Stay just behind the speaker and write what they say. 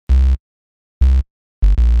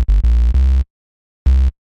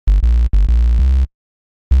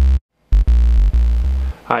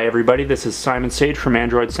Hi everybody, this is Simon Sage from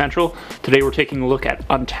Android Central. Today we're taking a look at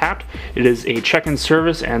Untappd. It is a check-in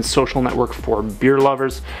service and social network for beer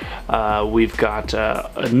lovers. We've got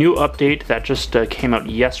a new update that just came out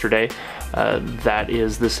yesterday. That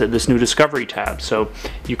is this new Discovery tab. So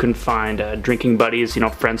you can find drinking buddies,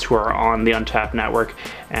 friends who are on the Untappd network,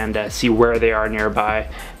 and see where they are nearby,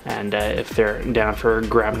 and if they're down for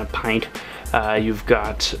grabbing a pint. You've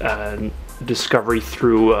got discovery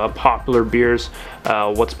through popular beers,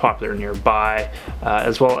 what's popular nearby,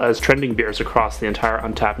 as well as trending beers across the entire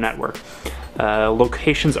Untappd network.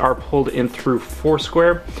 Locations are pulled in through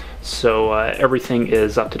Foursquare, so everything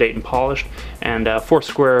is up to date and polished, and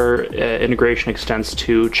Foursquare integration extends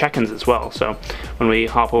to check-ins as well. So when we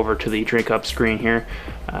hop over to the drink up screen here,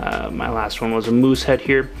 my last one was a Moosehead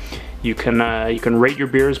here. You can rate your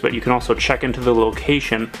beers, but you can also check into the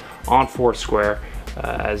location on Foursquare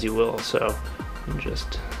as you will. So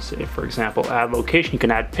just say, for example, add location. You can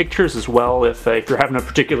add pictures as well if you're having a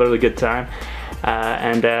particularly good time,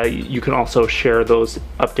 and you can also share those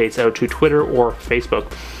updates out to Twitter or Facebook.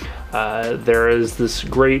 There is this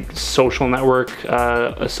great social network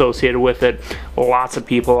associated with it. Lots of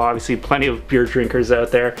people, obviously plenty of beer drinkers out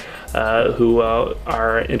there who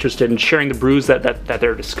are interested in sharing the brews that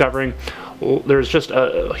they're discovering. There's just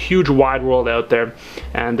a huge wide world out there,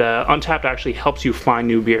 and Untappd actually helps you find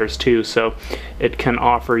new beers too. So it can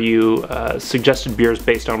offer you suggested beers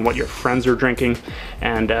based on what your friends are drinking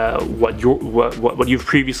and what you've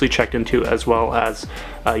previously checked into, as well as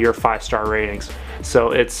your 5-star ratings. So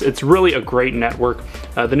it's really a great network.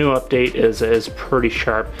 The new update is pretty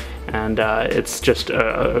sharp, and it's just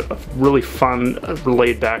a really fun,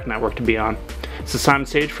 laid-back network to be on. This is Simon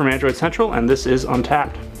Sage from Android Central, and this is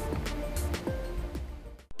Untappd.